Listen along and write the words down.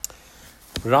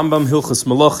Rambam Hilchos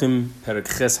Malachim Perek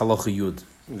Ches Halacha Yud.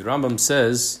 The Rambam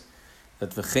says that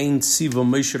v'chein tziva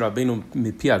Moshe Rabbeinu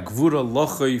mipi hagvura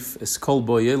lochoif es kol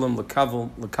bo yelam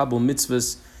lekabel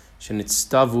mitzvahs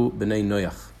shenitztavu b'nei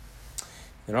Noach.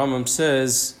 The Rambam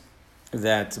says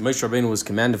that Moshe Rabbeinu was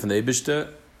commanded from the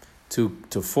Eibishter to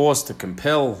force, to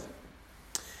compel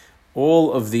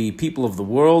all of the people of the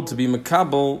world to be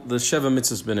makabel the Sheva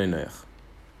Mitzvahs b'nei Noach.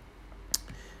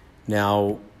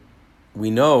 Now, we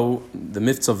know the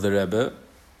myths of the Rebbe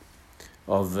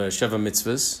of Sheva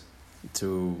Mitzvahs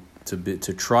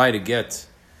to try to get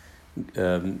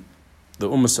the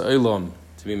Ummah Ha'olam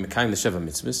to be Mekayim the Sheva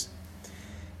Mitzvahs.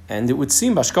 And it would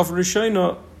seem, Bashkaf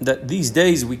Rishona, that these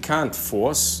days we can't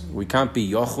force, we can't be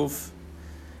Yochuv,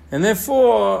 and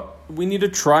therefore we need to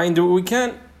try and do what we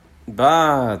can.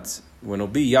 But when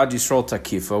it'll be Yad Yisrael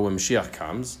Takifa, when Mashiach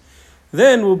comes,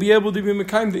 then we'll be able to be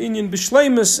Mekayim the Inyan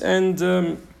B'Shleimus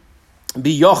and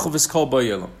be Yochav is called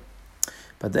Bayelam.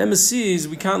 But the MSC is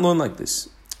we can't learn like this,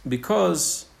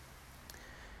 because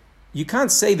you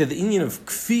can't say that the Inyan of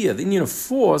Kfiyah, the Inyan of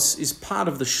force, is part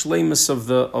of the Shleimus of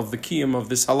the Kiyum of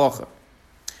this halacha.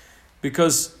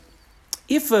 Because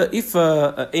if a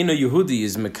Eino Yehudi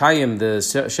is Mekayim the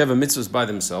Sheva Mitzvahs by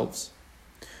themselves,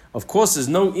 of course there's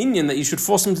no Inyan that you should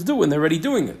force them to do when they're already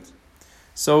doing it.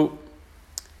 So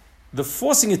the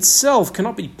forcing itself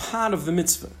cannot be part of the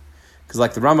mitzvah. Because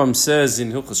like the Rambam says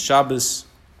in Hilchos Shabbos,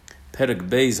 Perek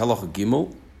Beis Halacha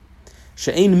Gimel,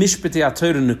 she'ein mishpetei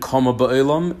haTorah nekama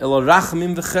ba'olam, ela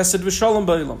rachamim v'chesed v'shalom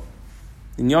ba'olam.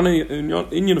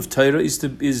 Inyan of Torah is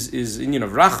inyan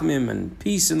of rachamim and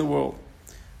peace in the world,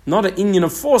 not an inyan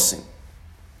of forcing.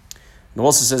 It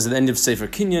also says at the end of Sefer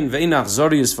Kinyan, ve'inach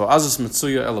zorius v'azos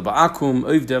metzuya ela ba'akum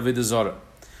oivdei avodah zara.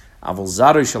 Aval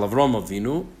zaroi shel Avram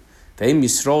Avinu, ve'im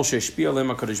Yisrael she'eshpi'a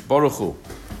aleim HaKadosh Baruch Hu.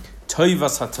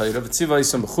 Toivas HaTorah, v'tziva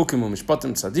yisam b'chukim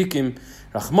u'mishpatim tzadikim,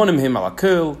 rachmonim him al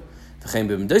hakol, v'chein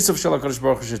b'mdeisav shel HaKadosh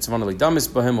Baruch Hu she'tzvan alidamis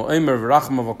b'hem o'emer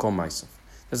v'rachmav v'kol ma'asav.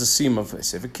 There's a seam of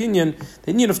Sefer Kinyan.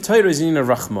 The inyan of Torah is the inyan of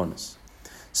rachmanis.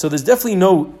 So there's definitely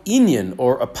no inyan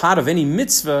or a part of any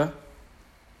mitzvah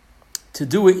to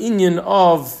do an inyan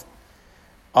of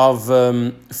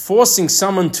forcing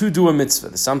someone to do a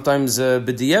mitzvah. Sometimes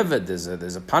b'diavad,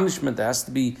 there's a punishment that has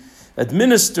to be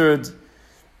administered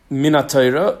Mina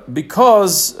Torah,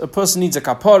 because a person needs a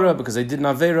kapara, because they did an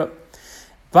avera.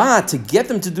 But to get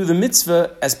them to do the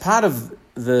mitzvah as part of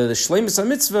the shleimus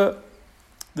mitzvah,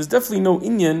 there's definitely no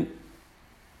inyan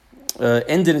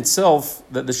end in itself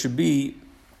that there should be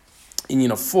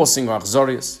inyan of forcing or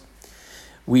achzorius.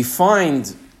 We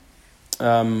find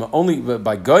only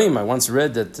by Goyim. I once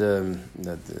read that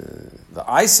the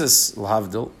ISIS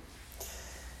Lahavdil,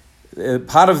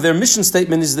 part of their mission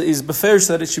statement is beferish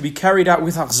that it should be carried out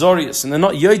with achzorius, and they're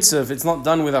not yotzeh if it's not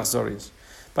done with achzorius.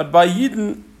 But by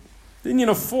Yidden, the inyan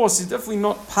of force is definitely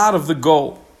not part of the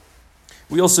goal.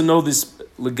 We also know this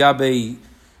legabe,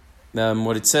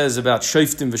 what it says about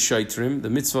shoftim v'shoitrim, the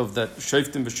mitzvah of that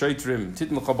shoftim v'shoitrim,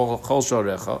 titn l'cha b'chol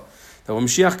sharecha, that when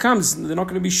Mashiach comes, they're not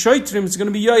going to be shoitrim, it's going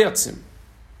to be yoyatzim.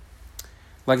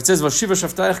 Like it says, v'shiva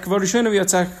shaftayach kvar rishona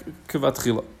v'yatzach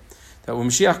k'vatchila. That when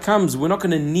Mashiach comes, we're not going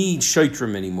to need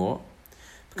Shaitrim anymore,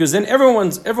 because then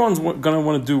everyone's going to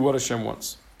want to do what Hashem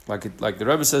wants. Like the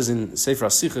Rebbe says in Sefer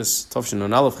HaSichos, Tovshin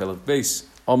Non Aleph Chelek Beis,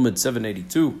 Amud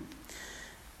 782,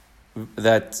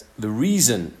 that the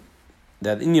reason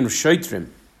that inyan of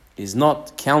Shaitrim is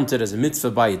not counted as a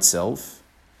mitzvah by itself,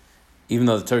 even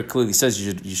though the Torah clearly says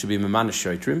you should be Memanish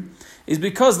Shaitrim, is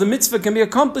because the mitzvah can be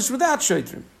accomplished without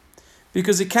Shaitrim.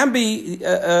 Because it can be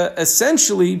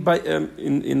essentially by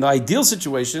in the ideal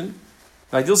situation.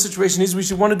 The ideal situation is we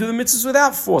should want to do the mitzvahs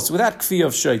without force, without kfiyah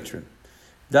of shaitrim,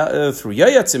 through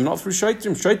yayatzim, not through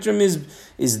shaitrim. Shaitrim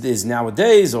is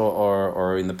nowadays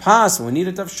or in the past when we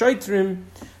needed to have shaitrim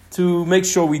to make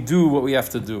sure we do what we have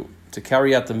to do to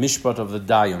carry out the mishpat of the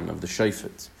dayan of the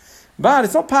shofet. But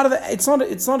it's not part of the. It's not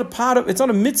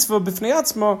a mitzvah b'fnei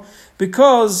atzma,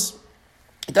 because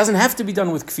it doesn't have to be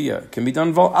done with kfiyah. It can be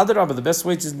done adarabah. The best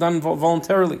way is done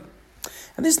voluntarily.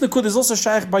 And this nekud is also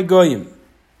shaykh by goyim,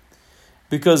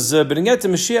 because b'ringet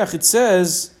Mashiach it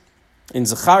says in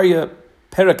Zechariah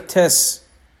Perek Tes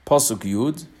Pasuk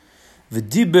Yud,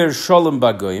 v'diber shalom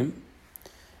b'goyim,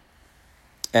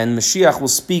 and Mashiach will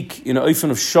speak in an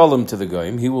oifen of shalom to the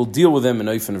goyim. He will deal with them in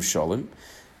an oifen of shalom.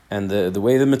 And the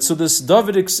way the Metzudas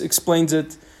David explains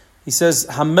it, he says,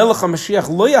 HaMelech HaMashiach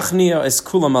lo yachniya es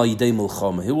kulam al yidei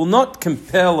milchama. He will not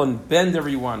compel and bend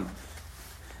everyone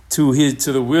to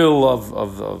the will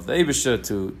of the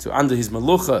Eibusha, to under his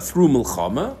melucha through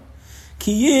milchama.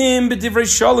 Kiyim b'divrei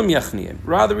shalom yachniyim.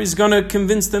 Rather, he's going to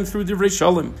convince them through divrei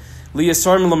shalom.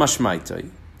 Liyasarm l'mashmaitai.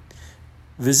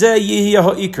 V'zeh yihya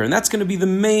ha'ikr. And that's going to be the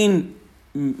main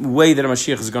way that a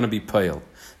Mashiach is going to be pale.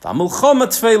 V'amilchama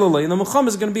tfeilolei. And the milchama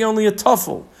is going to be only a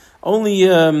tuffle. Only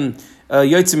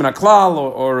yotzim in a klal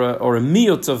or a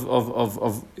miyot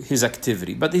of his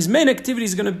activity. But his main activity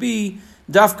is going to be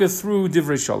dafka through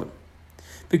divrei shalom.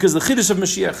 Because the chiddush of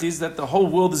Mashiach is that the whole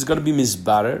world is going to be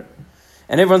mizbarer,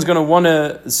 and everyone's going to want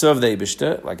to serve the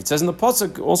Eibishter, like it says in the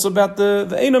pasuk, also about the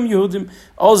Einam Yehudim.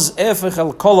 Oz efech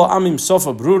el kol ha'amim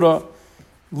sofa brura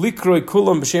likroi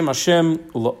kulam b'shem Hashem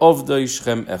u'la'ovdoi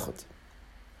shchem echad.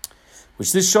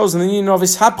 Which this shows in the union of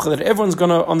his hapcha that everyone's going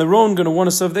to, on their own, going to want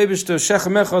to serve the Eibishter,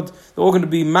 shechem echad. They're all going to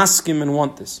be maskim and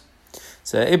want this.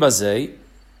 So ebazei.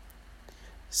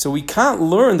 So we can't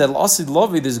learn that l'asid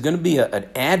lavi there's going to be an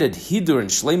added hidur and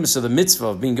shleimus of the mitzvah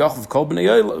of being yachav kol b'nei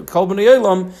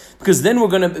olam, because then we're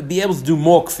going to be able to do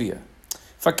more kfiyah.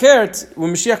 Fakert,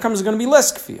 when Mashiach comes, there's going to be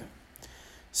less kfiyah.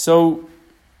 So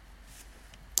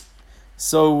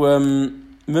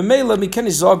memela mi ken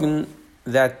sagen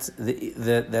that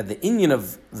the inyan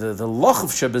of the loch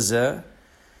of Shebazeh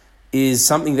is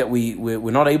something that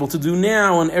we're not able to do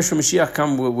now, and Esher Mashiach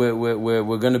come,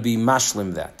 we're going to be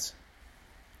mashlim that.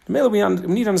 We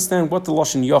need to understand what the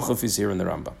Lashon Yochef is here in the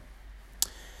Rambam.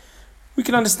 We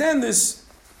can understand this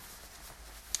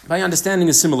by understanding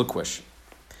a similar question.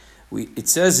 It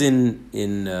says in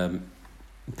Perek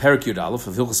Yud Aleph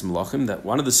of Hilchos Melachim that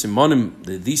one of the simonim,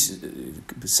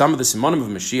 some of the simonim of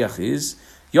Mashiach is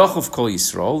Yochef Kol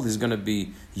Yisrael. There's going to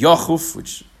be Yochef,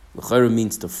 which l'chayra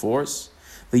means to force.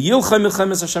 The Yilchay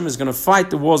Milchemes Hashem is going to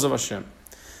fight the wars of Hashem.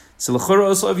 So l'chayra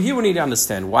also over here we need to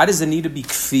understand, why does there need to be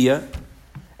kfiyah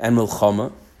and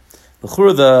milchama? The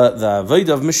avodah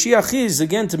of Mashiach is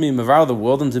again to be mevar the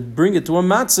world and to bring it to a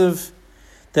matzav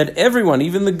that everyone,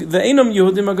 even the Einam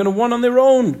Yehudim, are going to want on their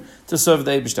own to serve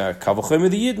the Eibishter. Kavachim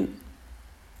with the Yidden.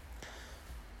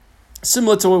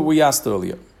 Similar to what we asked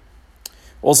earlier.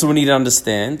 Also, we need to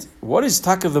understand what is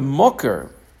taka the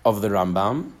mocker of the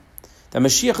Rambam, that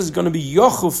Mashiach is going to be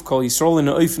Yochuf Kol Yisrael in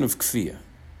the oifen of Kfiyah.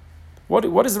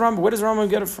 What is the Rambam? Where does the Rambam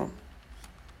get it from?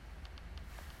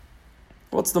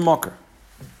 What's the mocker?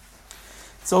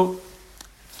 So,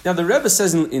 now the Rebbe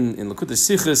says in Likutei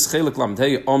Sichos Chelik Lamed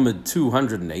Hey Amud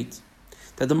 208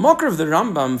 that the mocker of the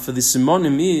Rambam for the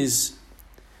simonim is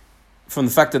from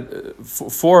the fact that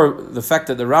for the fact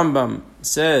that the Rambam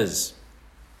says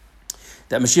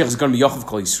that Mashiach is going to be Yochav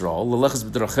Kol Yisrael, L'lechas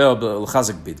b'dracheh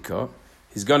l'chazak bidka.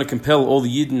 He's going to compel all the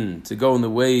Yidden to go in the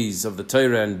ways of the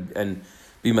Torah and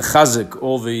be mechazik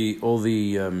all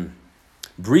the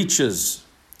breaches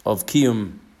of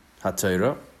Kiyum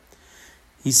HaTorah.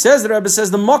 He says, the Rebbe says,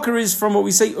 the mocker is from what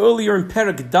we say earlier in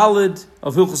Perek Daled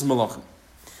of Hilchos Melachim.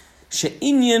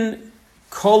 She'inyan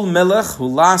kol melech hu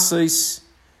lasos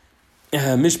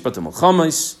mishpat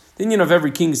u'melchamos. The inyan of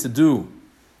every king is to do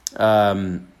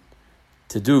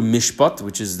mishpat,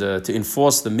 which is to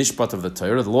enforce the mishpat of the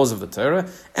Torah, the laws of the Torah,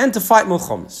 and to fight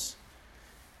melchamos.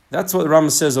 That's what the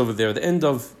Rambam says over there at the end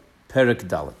of Perek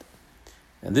Daled.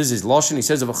 And this is Lashon. He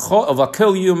says, of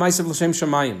akel yu ma'asav l'shem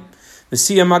shamayim.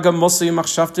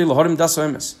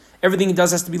 Everything he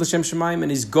does has to be l'shem shamayim, and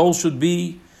his goal should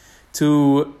be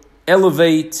to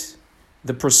elevate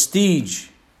the prestige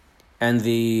and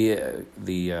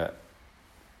the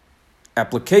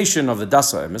application of the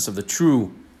das ha'emes, of the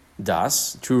true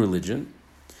das, true religion,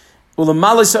 and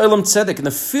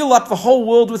to fill up the whole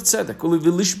world with tzedek,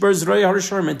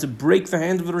 and to break the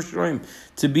hand of the Rishonim,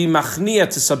 to be machnia,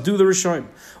 to subdue the Rishonim,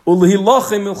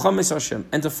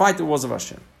 and to fight the wars of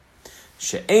Hashem.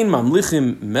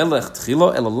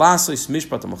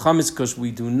 Because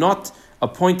we do not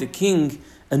appoint a king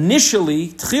initially,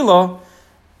 tchila,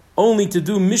 only to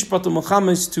do mishpat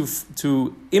u'melchames,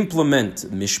 to implement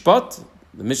mishpat,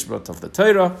 the mishpat of the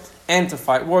Torah, and to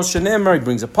fight wars. Shenemar, he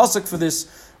brings a pasuk for this.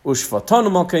 So the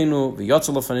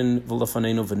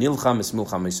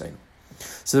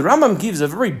Rambam gives a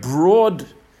very broad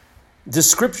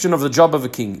description of the job of a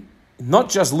king, not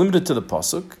just limited to the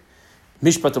pasuk,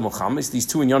 mishpat u'melchames, these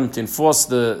two inyanim to enforce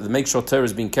the make sure Torah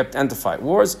is being kept and to fight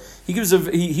wars. He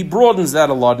broadens that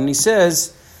a lot, and he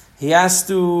says he has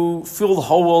to fill the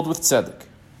whole world with tzedek.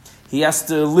 He has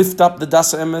to lift up the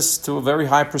das ha'emes to a very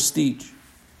high prestige.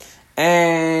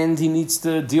 And he needs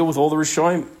to deal with all the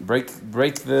Rishonim,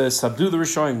 subdue the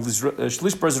Rishonim,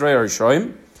 shlish b'rei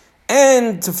Rishonim,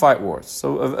 and to fight wars.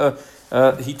 So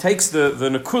he takes the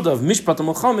nakuda of mishpat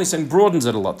u'melchames and broadens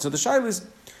it a lot. So the shaila is,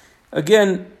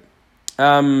 again,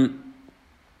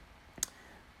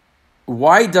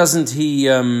 why doesn't he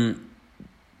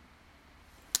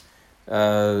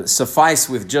suffice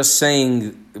with just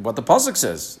saying what the pasuk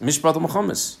says, mishpat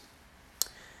u'melchames?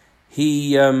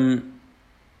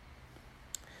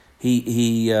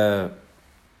 he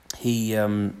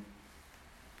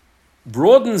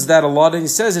broadens that a lot, and he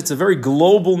says it's a very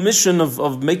global mission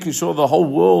of making sure the whole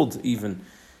world, even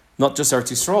not just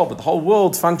Eretz Yisrael, but the whole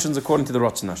world functions according to the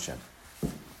Ratzon Hashem.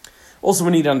 Also,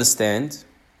 we need to understand,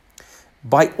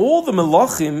 by all the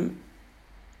Melachim,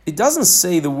 it doesn't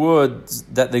say the words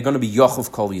that they're going to be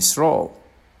Yochov Kol Yisrael,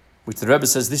 which the Rebbe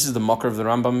says this is the mocker of the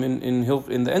Rambam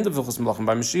in the end of Hilchos Melachim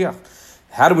by Mashiach.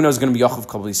 How do we know it's going to be Yochov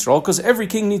Kol Yisrael? Because every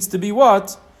king needs to be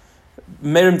what?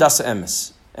 Merim Dasa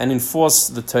Emes, and enforce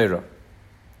the Torah.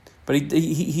 But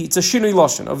it's a Shinui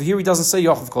Lashon. Over here he doesn't say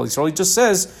Yochov Kol Yisrael, he just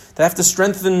says they have to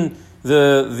strengthen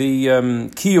the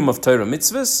Kiyum of Torah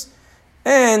mitzvahs,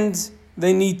 and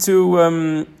they need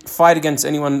to fight against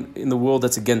anyone in the world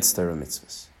that's against Torah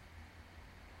mitzvahs.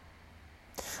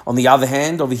 On the other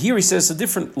hand, over here he says a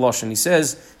different lashon. He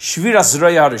says shviras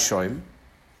zraya harishoim,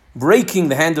 breaking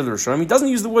the hand of the rishoim. He doesn't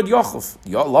use the word yochov,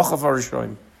 lochav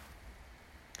harishoim.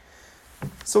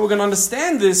 So we're going to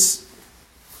understand this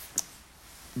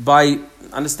by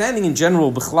understanding in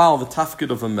general bichlal the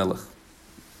tafkid of a melech.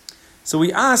 So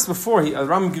we asked before,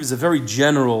 Rambam gives a very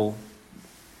general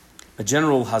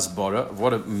hasbara of what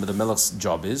the melech's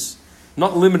job is,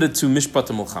 not limited to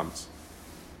mishpat and milchamas.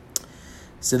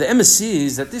 So the emes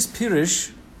is that this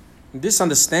pirish, this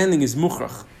understanding is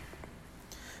mukhrach.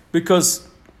 Because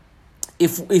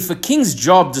if a king's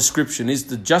job description is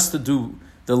just to do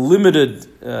the limited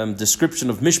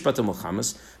description of mishpat and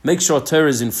milchamas, make sure Torah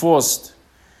is enforced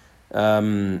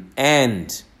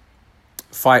and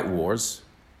fight wars,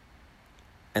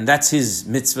 and that's his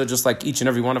mitzvah, just like each and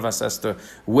every one of us has to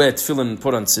wear tefillin and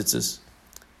put on tzitzis,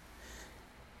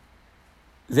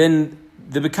 then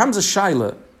there becomes a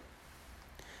shaila.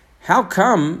 How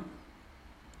come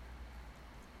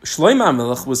Shlomo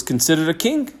HaMelech was considered a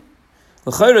king?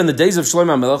 L'chayra, in the days of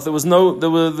Shlomo HaMelech, there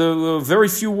were very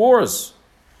few wars.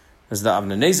 As the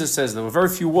Avnei Nezer says, there were very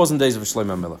few wars in the days of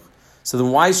Shlomo HaMelech. So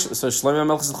then why? So Shlomo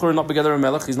HaMelech is l'chayra not together a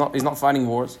melech. He's not fighting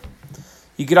wars.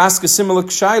 You could ask a similar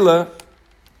shaila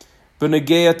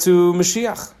b'negeya to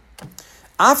Mashiach.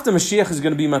 After Mashiach is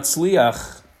going to be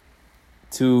matzliach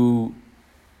to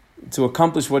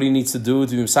accomplish what he needs to do,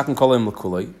 to be Mesaken Kol Ha'am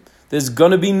L'Kulei, there's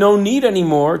going to be no need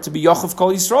anymore to be Yochov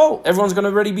Kol Yisrael. Everyone's going to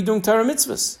already be doing Torah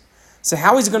mitzvahs. So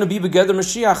how is he going to be Begeder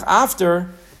Mashiach after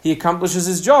he accomplishes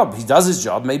his job? He does his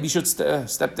job, maybe he should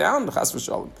step down, Chas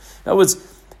v'shalom. In other words,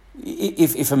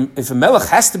 if a melech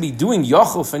has to be doing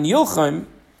Yochov and Yilchaim,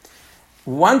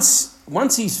 once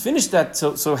he's finished that,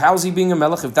 so how is he being a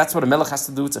melech? If that's what a melech has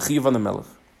to do, it's a chiyuv on the melech.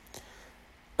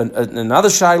 Another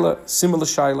shaila, similar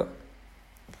shaila.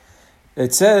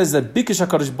 It says that Bikesh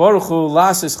HaKadosh Baruch Hu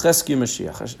lases Cheskia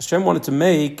Mashiach. Hashem wanted to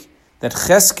make that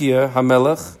Cheskia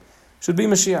HaMelech should be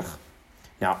Mashiach.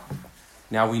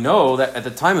 Now we know that at the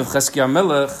time of Cheskia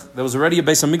HaMelech, there was already a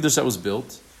Beis HaMikdash that was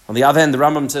built. On the other hand, the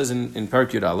Rambam says in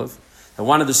Perek Yud Aleph that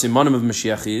one of the simonim of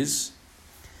Mashiach is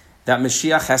that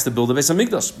Mashiach has to build a Beis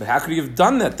HaMikdash. But how could he have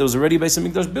done that? There was already a Beis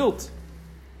HaMikdash built.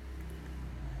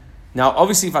 Now,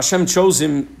 obviously, if Hashem chose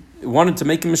him, wanted to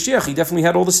make him Mashiach, he definitely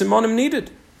had all the simonim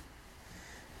needed.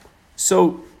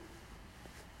 So,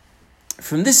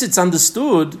 from this it's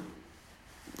understood,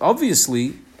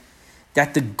 obviously,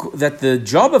 that the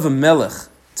job of a melech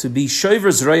to be shover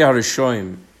zrei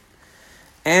harishoim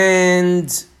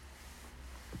and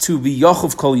to be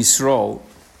Yochov Kol Yisrael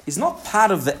is not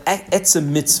part of the etzem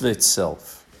mitzvah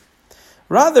itself.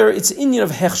 Rather, it's inyan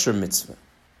of hechsher mitzvah.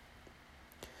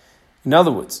 In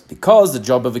other words, because the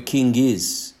job of a king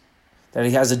is that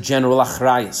he has a general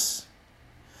achrayus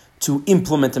to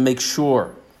implement and make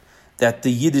sure that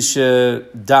the Yiddish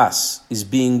das is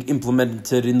being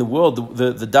implemented in the world,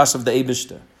 the das of the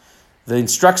Eibishter, the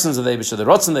instructions of the Eibishter, the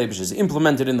Ratzon of the Eibishter is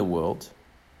implemented in the world.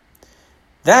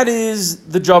 That is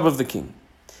the job of the king.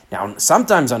 Now,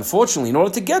 sometimes, unfortunately, in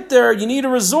order to get there, you need a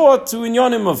resort to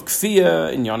inyanim of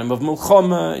kfiyah, inyanim of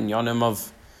milchama, inyanim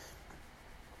of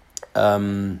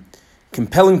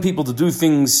compelling people to do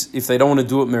things if they don't want to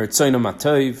do it meritzono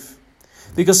matov.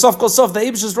 Because sof kol sof, the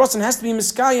Eibishter's Ratzon has to be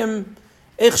miskayim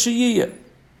ech sheyiyeh.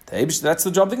 That's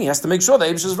the job thing. He has to make sure the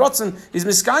Eibishter's Ratzon is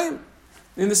miskayim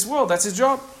in this world. That's his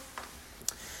job.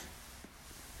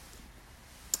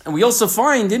 And we also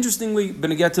find, interestingly, when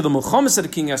we get to the milchamas that the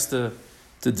king has to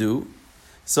do.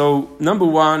 So, number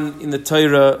one, in the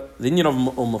Torah, the inyan of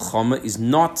milchama is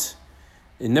not,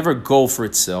 it never a goal for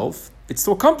itself. It's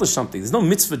to accomplish something. There's no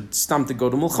mitzvah stam to go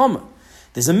to milchama.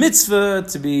 There's a mitzvah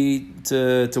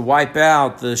to wipe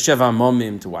out the Sheva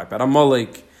Amomim, to wipe out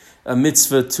Amalek, a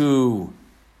mitzvah to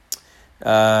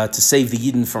save the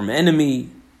Yidden from enemy.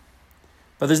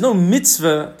 But there's no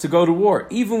mitzvah to go to war.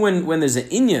 Even when there's an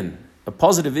inyan, a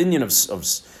positive inyan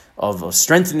of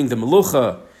strengthening the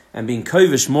melucha and being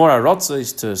kovish more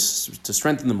aratzos to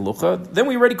strengthen the melucha, then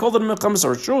we already call it a milchamas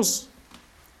or a shus.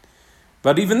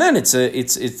 But even then, it's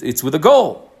with a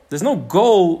goal. There's no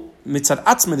goal mitzad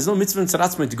atzmai. There's no mitzvah mitzad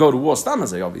atzmai to go to war.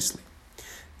 Stamazay, obviously.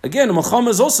 Again, a milchama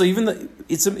is also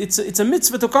it's a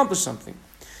mitzvah to accomplish something,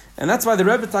 and that's why the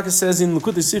Rebbe Taka says in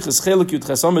Likutei Sichos Chelek Yud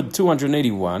Ches Amud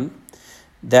 281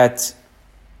 that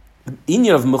the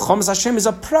inyan of milchamas Hashem is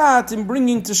a prat in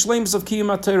bringing to shleimus of kiyum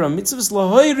haTorah mitzvahs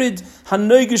lahoirid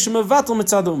hanoigish mevatel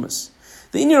mitzad umas.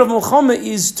 The inyan of milchama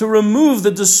is to remove the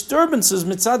disturbances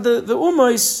mitzad the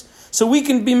umos, so we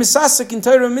can be misasek in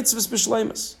Torah mitzvahs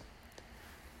b'shleimus.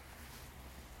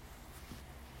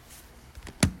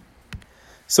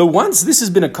 So once this has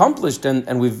been accomplished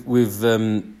and we've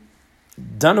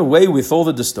done away with all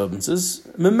the disturbances,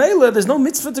 memela, there's no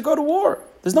mitzvah to go to war.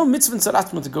 There's no mitzvah in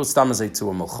Tzaratzma to go stamazay to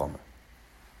a milchama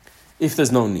if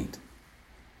there's no need.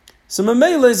 So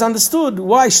memela is understood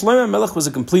why Shlomo Melech was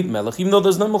a complete melech, even though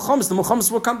there's no milchamas. The milchamas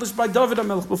were accomplished by David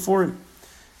HaMelech before him.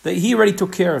 That he already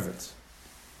took care of it.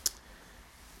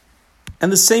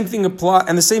 And the same thing applies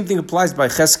by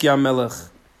Cheskia Melech.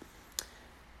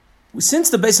 Since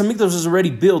the Beis Hamikdash is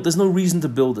already built, there's no reason to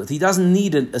build it. He doesn't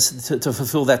need it to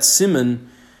fulfill that siman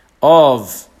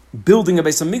of building a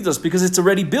Beis Hamikdash because it's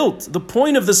already built. The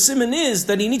point of the siman is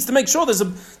that he needs to make sure there's a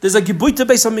gebuy to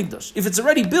Beis Hamikdash. If it's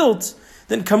already built,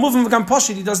 then kamuvim v'gam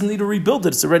pashit, he doesn't need to rebuild it.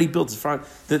 It's already built.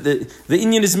 The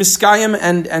inyan is miskayim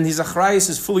and his achrayus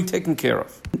is fully taken care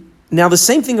of. Now the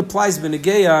same thing applies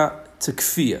b'negeya to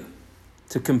kfiyah,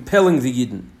 to compelling the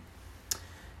yidden.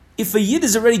 If a yid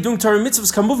is already doing Torah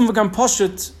mitzvahs, kamuvim v'gam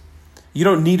pashit, you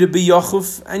don't need to be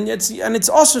yachuf, and it's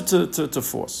also to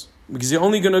force, because you're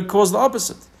only going to cause the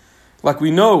opposite. Like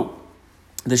we know,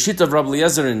 the shit of Rabbi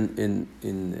Eliezer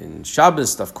in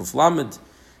Shabbos, Tav Kuf Lamed,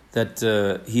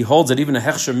 that he holds that even a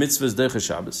hechsher mitzvah is derech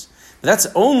Shabbos. But that's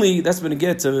going to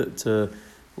get to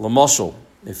Lamoshel.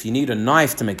 If you need a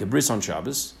knife to make a bris on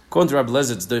Shabbos, according to Rabbi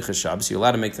Eliezer, it's derech Shabbos. You're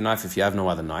allowed to make the knife if you have no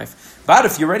other knife. But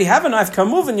if you already have a knife, come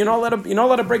move, and you're not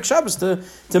allowed to break Shabbos to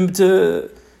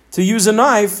use a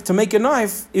knife, to make a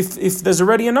knife if there's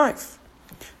already a knife.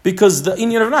 Because the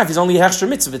inyan of knife is only a hechsher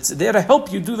mitzvah. It's there to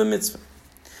help you do the mitzvah.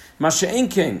 Masha'en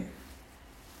kain,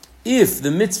 if the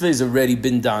mitzvah has already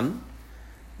been done,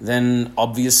 then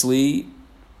obviously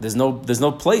there's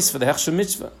no place for the hechsher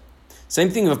mitzvah. Same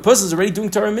thing, if a person is already doing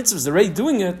Torah mitzvahs, they're already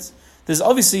doing it, there's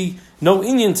obviously no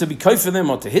inyan to be kaifer them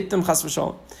or to hit them, chas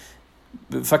v'shalom.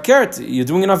 Fakert, you're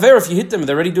doing an aver if you hit them,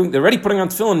 they're already putting on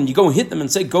tefillin, and you go and hit them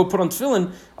and say, go put on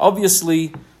tefillin,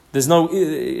 obviously there's no,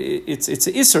 it's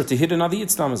an isser to hit another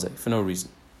yitzlamazeh for no reason.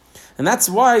 And that's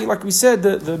why, like we said,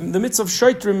 the mitzvah of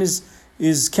shoitrim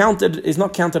is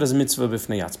not counted as a mitzvah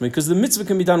b'fnei yatzma, because the mitzvah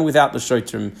can be done without the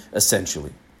shoitrim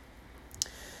essentially.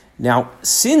 Now,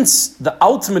 since the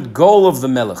ultimate goal of the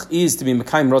melech is to be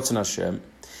Mekayim Ratzon Hashem,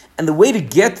 and the way to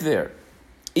get there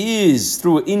is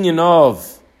through an inyan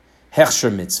of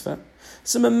hechsher mitzvah,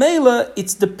 so memela,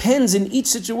 it depends in each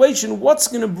situation what's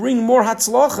going to bring more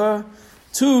hatzlacha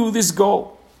to this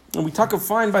goal. And we talk of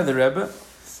fine by the Rebbe.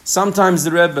 Sometimes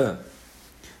the Rebbe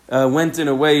went in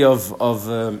a way of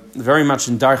very much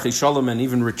in Darchei Shalom and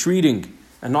even retreating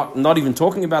and not even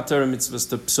talking about Torah mitzvahs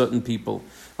to certain people.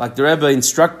 Like the Rebbe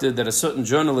instructed that a certain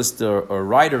journalist or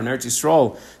writer in Eretz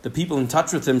Yisrael, the people in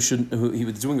touch with him he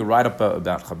was doing a write-up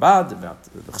about Chabad, about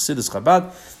the Chassidus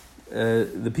Chabad.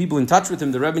 The people in touch with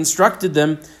him, the Rebbe instructed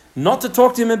them not to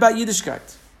talk to him about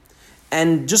Yiddishkeit,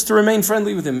 and just to remain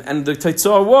friendly with him. And the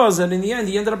Teitzah was that in the end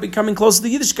he ended up becoming closer to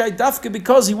Yiddishkeit dafka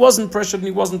because he wasn't pressured and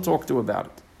he wasn't talked to about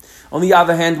it. On the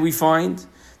other hand, we find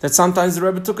that sometimes the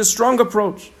Rebbe took a strong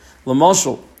approach.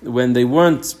 L'moshel, when they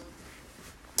weren't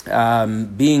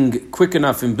being quick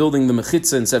enough in building the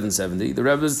Mechitza in 770, the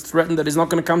Rebbe threatened that he's not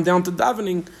going to come down to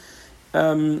davening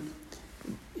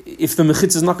if the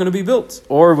Mechitza is not going to be built.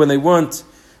 Or when they weren't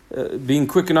being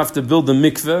quick enough to build the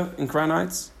mikveh in Crown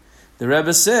Heights, the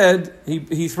Rebbe said,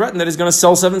 he threatened that he's going to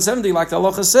sell 770, like the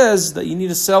halacha says, that you need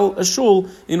to sell a shul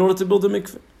in order to build a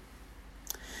mikveh.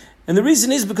 And the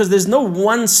reason is because there's no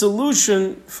one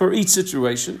solution for each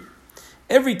situation.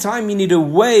 Every time you need to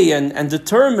weigh and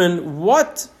determine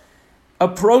what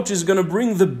approach is going to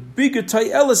bring the bigger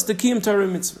ta'i'elis to kiyum Torah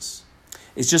mitzvahs.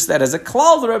 It's just that as a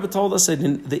klal, the Rebbe told us that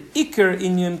the ikar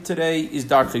inyan today is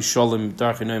darchei shalom,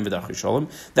 darchei noim v'darchei shalom.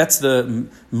 That's the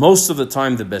most of the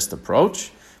time the best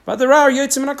approach. But there are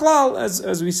yotzim and klal,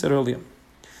 as we said earlier.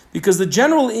 Because the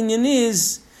general inyan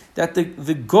is that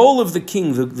the goal of the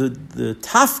king, the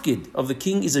tafkid of the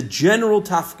king is a general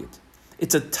tafkid.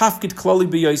 It's a tafkid klali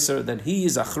b'yoser, that he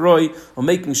is achroi on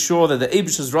making sure that the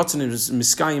Eibusha's rotzen is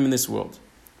miskayim in this world.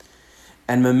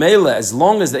 And Memela, as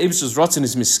long as the Eibishter's Ratzon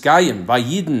is miskayim by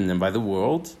Yidden and by the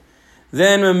world,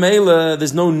 then Memela,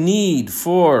 there's no need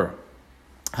for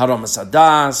Haramas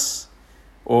Hadas,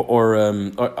 or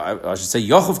I should say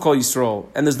Yochav Kol Yisrael,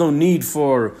 and there's no need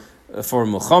for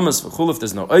Milchamas, for Chuluf,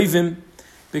 there's no Oivim,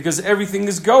 because everything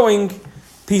is going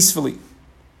peacefully.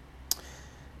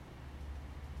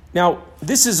 Now,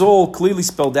 this is all clearly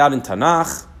spelled out in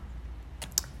Tanakh,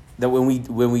 that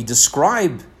when we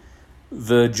describe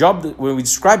the job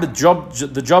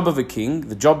of a king,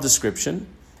 the job description,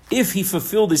 if he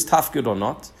fulfilled his tafkid or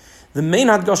not, the main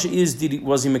hadgasha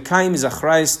was he mekayim his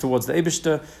achrayis towards the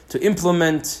Eibishter to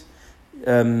implement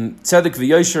tzedek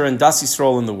v'yosher and das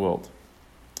Yisrael in the world.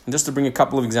 And just to bring a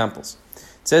couple of examples,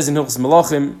 it says in Hilchos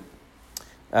Melachim,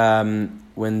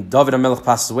 when David HaMelech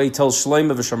passes away, he tells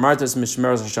Shlomo v'shamartes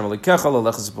mishmeres Hashem Elokecha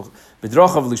l'lechas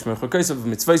b'drachav l'ishmer chokesav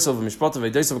v'mitzvaysav v'mishpatav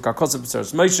v'ydesav v'karkosav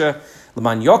b'tzeres Moshe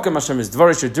l'man yokem Hashem is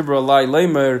dvarish dibra alai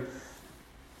leimer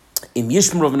im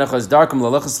yishmeru v'nechas darkam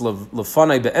l'lechas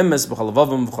l'fanai be'emes b'chal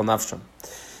levavim v'chal nafsham.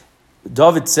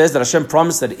 David says that Hashem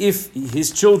promised that if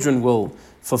his children will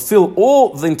fulfill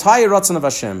the entire ratzon of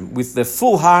Hashem with their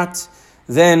full heart,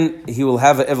 then he will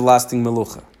have an everlasting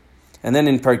melucha. And then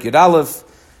in Perek Yud Aleph,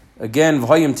 again,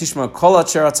 v'hoyim tishma kol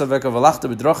acher atzaveka v'lachta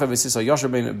b'drocha v'sisa yosher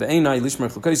be'enai lishmer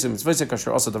chukosim mitzvayse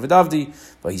kasher asa David avdi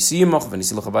v'hisi yimach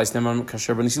v'nisi l'cha b'ais neman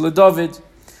kasher v'nisi l'David.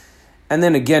 And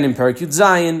then again in Perek Yud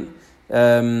Zayin,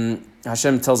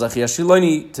 Hashem tells Achi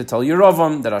Ashiloni to tell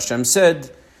Yeravam that Hashem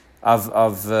said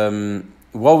why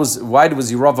was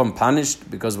Yeravam punished?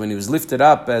 Because when he was lifted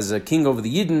up as a king over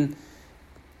the Yidden,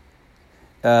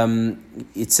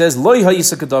 it says, Loi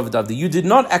ha'yisaka David avdi, you did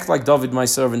not act like David, my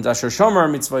servant, Asher Shomer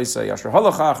mitzvayse, Asher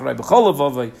halacha achrei b'chol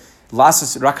levavai,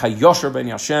 lasas rak ha'yosher ben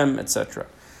Hashem, etc.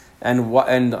 And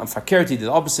Fakert, he did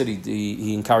the opposite,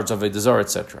 he encouraged Avodah Zarah,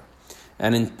 etc.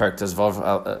 And in Perek Tezvav,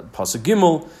 Pasuk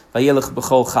Gimel, vayelech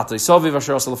b'chol chatei saviv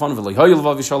asher asa lefanav v'lo hoyel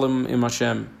vav yishalom im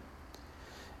Hashem.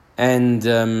 And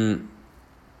then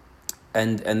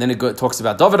it talks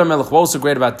about David HaMelech. What was so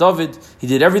great about David? He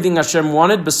did everything Hashem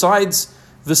wanted besides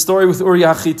the story with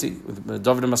Uriah HaChitti, with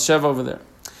David and Bathsheba over there.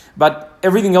 But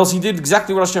everything else he did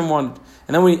exactly what Hashem wanted.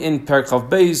 And then in Perek Chav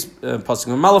Beis,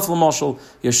 Pasuk Malach L'Mashal,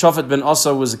 Yeshafat ben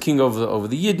Asa was the king over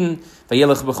the Yidden.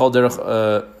 Vayelech b'chol derech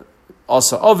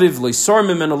Asa Aviv, Leisor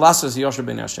mimenu lasas Yosher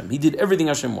ben Hashem. He did everything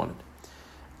Hashem wanted.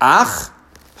 Ach,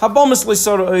 habomis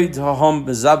leisor oid haham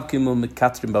bezabkimu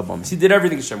mikatrim babomis. He did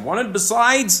everything Hashem wanted.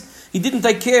 Besides, he didn't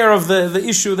take care of the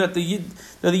issue that the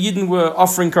Yidden were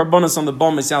offering karbonos on the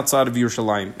bomis outside of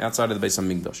Yerushalayim, outside of the Beis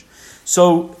HaMikdash.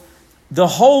 So the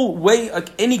whole way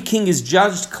any king is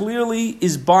judged clearly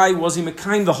is by, was he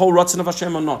mekayim the whole ratzon of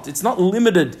Hashem or not. It's not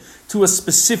limited to a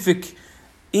specific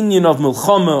inyan of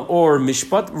milchama or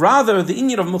mishpat. Rather, the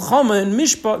inyan of milchama and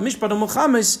mishpat and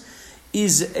milchamis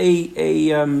is a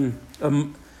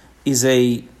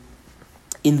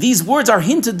in these words are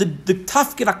hinted the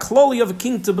tafkid akloli of a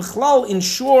king to bichlal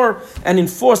ensure and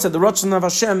enforce that the ratzon of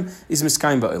Hashem is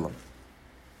miskayim ba'olam.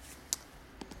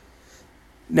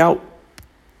 Now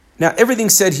everything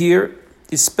said here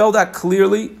is spelled out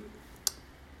clearly.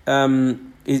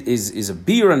 Is a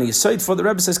beer and a yesod for the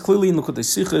Rebbe says clearly in Likutei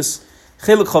Sichos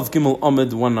Chelik Chav Gimel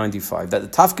Amud 195 that the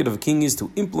tafkid of a king is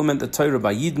to implement the Torah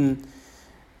by Yidden,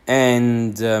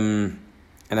 and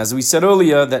as we said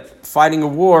earlier, that fighting a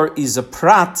war is a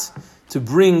prat to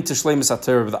bring to Shleimus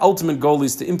HaTorah. But the ultimate goal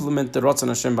is to implement the Ratzon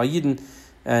Hashem by Yidden,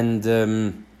 and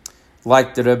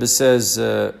like the Rebbe says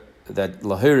that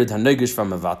Lahirid Hanegish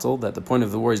from Avatal, that the point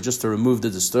of the war is just to remove the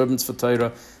disturbance for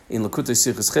Torah in Likutei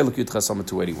Sichos Chelik Yud Ches Amud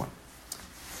 281.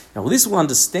 Now this will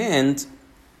understand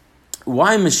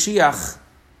why by Mashiach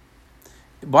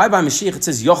it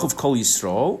says Yochav Kol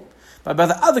Yisrael, but by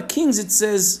the other kings it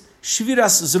says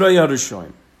Shviras Zroya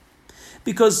Rishoim.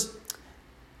 Because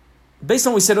based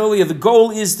on what we said earlier, the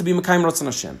goal is to be Mekayim Ratzon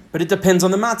Hashem, but it depends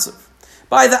on the matzav.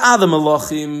 By the other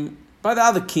Malachim, by the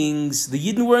other kings, the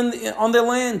Yidden were on their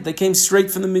land. They came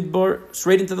straight from the Midbar,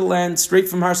 straight into the land, straight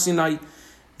from Har Sinai.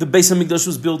 The Beis HaMikdash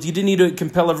was built. You didn't need to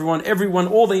compel everyone.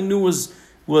 All they knew was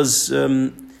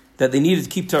that they needed to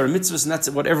keep Torah mitzvahs, and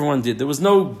that's what everyone did. There was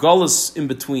no gullus in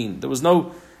between. There was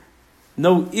no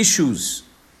issues.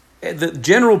 The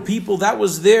general people, that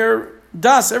was their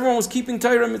das. Everyone was keeping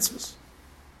Torah mitzvahs.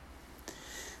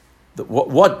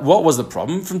 What was the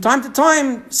problem? From time to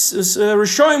time,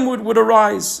 Rishoim would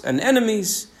arise, and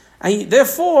enemies. And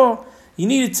therefore, you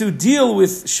needed to deal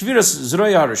with Shviras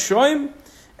Zroya Rishoim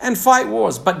and fight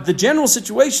wars. But the general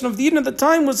situation of the Yidden at the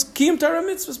time was Kiyum Torah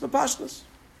mitzvahs, b'pashtus.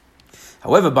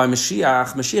 However, by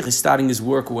Mashiach is starting his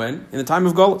work when? In the time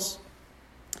of Golus.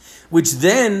 Which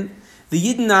then, the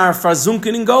Yidden are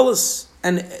farzunken in Golus.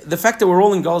 And the fact that we're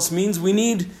all in Galus means we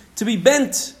need to be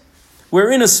bent.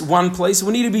 We're in one place,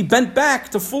 we need to be bent back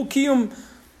to full Kiyum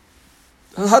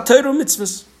HaTorah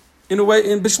mitzvahs, in a way,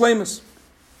 in Bishleimus.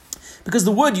 Because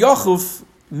the word Yochuf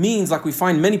means, like we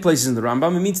find many places in the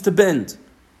Rambam, it means to bend.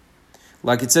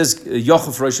 Like it says,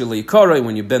 Yochuf Rosh Leikare,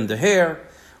 when you bend the hair,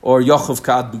 or Yochuf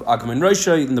Ka'ad Agman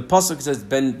Rosha, in the Pasuk it says,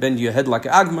 bend your head like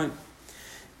an Agman.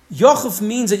 Yochuf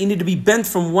means that you need to be bent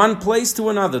from one place to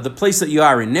another. The place that you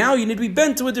are in now, you need to be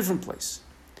bent to a different place.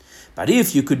 But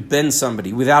if you could bend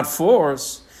somebody without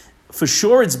force, for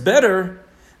sure it's better,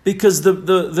 because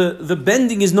the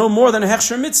bending is no more than a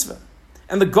Hechsher mitzvah.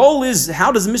 And the goal is,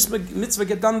 how does mitzvah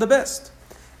get done the best?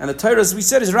 And the Torah, as we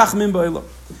said, is Rachmim Ba'olam.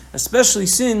 Especially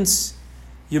since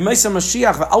Yemesa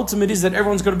Mashiach, the ultimate is that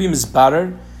everyone's going to be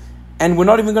Mizbarer, and we're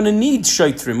not even going to need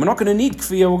Shaitrim. We're not going to need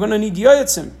Kfiyah, we're going to need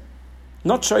Yoyetzim,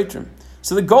 not Shaitrim.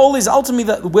 So the goal is ultimately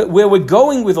that where we're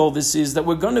going with all this is that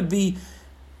we're going to be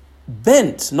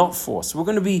bent, not forced. We're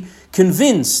going to be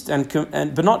convinced,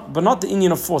 but not the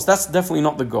Indian of force. That's definitely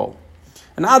not the goal.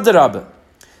 And Adarabah,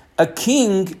 a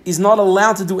king is not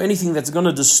allowed to do anything that's going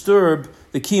to disturb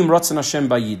the Kiyum Ratzon Hashem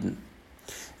by Yidden.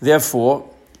 Therefore,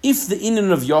 if the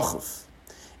Indian of Yochuf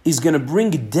is going to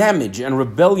bring damage and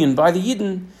rebellion by the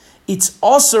Yidden, it's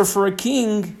also for a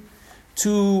king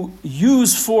to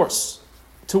use force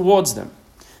towards them.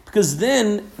 Because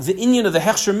then the Inyan of the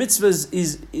Hechsher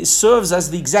mitzvahs serves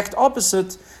as the exact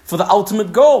opposite for the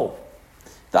ultimate goal.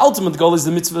 The ultimate goal is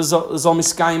the mitzvah Zol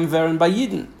Miskayim Veren by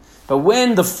Yidden. But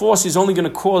when the force is only going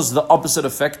to cause the opposite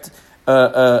effect,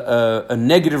 a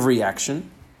negative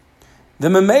reaction, the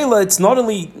Memela, it's not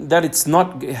only that it's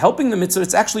not helping the mitzvah,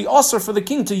 it's actually also for the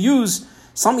king to use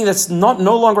something that's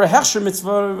no longer a Hechsher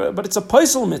mitzvah, but it's a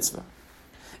Paisel mitzvah.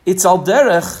 It's al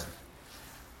derech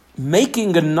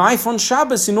making a knife on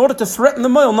Shabbos in order to threaten the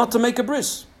male not to make a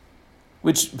bris,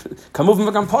 which kamuv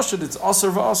v'gam pashut, it's aser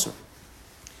v'aser.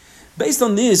 Based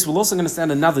on this, we'll also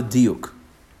understand another diuk.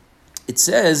 It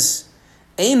says,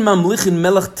 "Ein mamlichin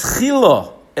melech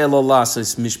tchila elo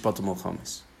lases mishpat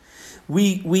u'milchames."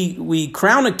 We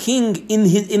crown a king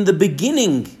in the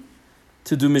beginning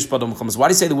to do mishpat u'milchames. Why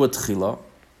do you say the word tchila?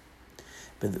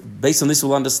 But based on this,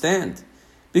 we'll understand.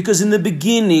 Because in the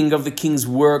beginning of the king's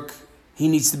work, he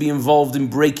needs to be involved in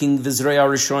breaking the Zrei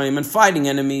HaRishoyim and fighting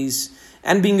enemies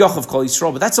and being Yochav Kol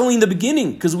Yisrael. But that's only in the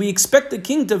beginning, because we expect the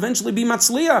king to eventually be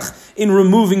Matzliach in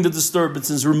removing the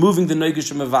disturbances, removing the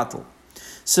Negesh Mevatel.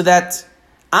 So that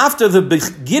after the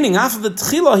beginning, after the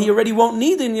Tchila, he already won't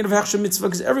need the Inyan of Hechsher Mitzvah,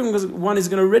 because everyone is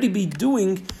going to already be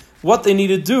doing what they need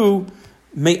to do,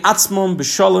 Me'atzmon,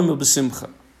 B'shalom, or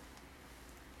B'simcha.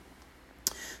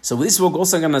 So with this, we're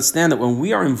also going to understand that when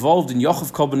we are involved in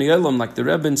Yochav Kol B'nei Olam, like the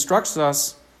Rebbe instructs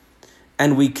us,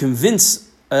 and we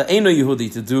convince Eino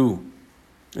Yehudi to do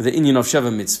the Inyan of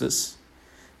Sheva Mitzvahs,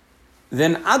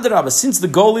 then Adrabah, since the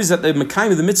goal is that they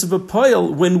Mekayim the Mitzvah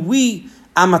Poel, when we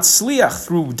Amatzliach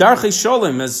through Darchei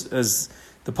Sholem, as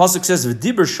the Pasuk says,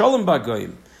 V'diber Sholem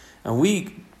B'Goyim, and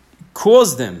we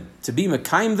cause them to be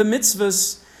Mekayim the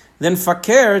Mitzvahs, then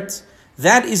Fakert,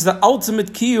 that is the ultimate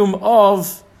Kiyum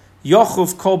of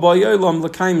Yochuf Kol Ba'olam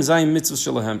L'Kayim Zayim Mitzvah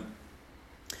Shalahem.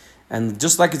 And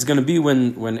just like it's going to be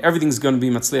when everything's going to be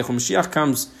Matzliach when Mashiach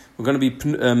comes, we're going to be the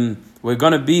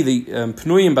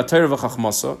Pnuyim B'Torah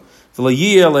V'Chachmasa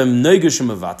V'Layiyelem Negesh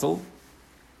Mevatel.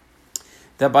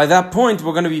 That by that point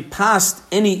we're going to be past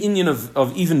any Inyan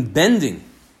of even bending,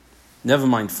 never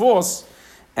mind force,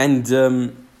 and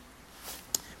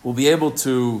we'll be able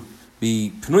to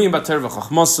be Pnuyim B'Torah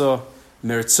V'Chachmasa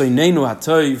Meritzoynenu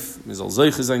hatoiv, mizal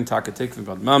zeiche zayin taketek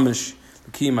v'bad mamish,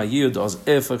 l'kiyim ha'yid oz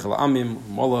efech l'amim,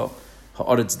 mola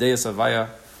ha'oretz deyas avaya,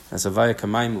 as avaya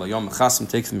kamayim l'yom mechasim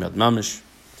take v'bad mamish.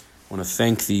 I want to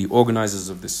thank the organizers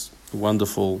of this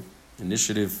wonderful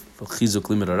initiative, v'chizuk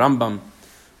limit Rambam,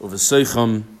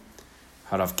 uv'seicham,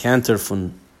 Harav Cantor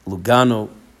from Lugano,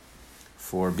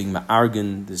 for being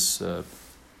ma'argan this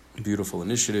beautiful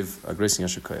initiative. Agresin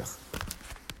Yasher Koyach.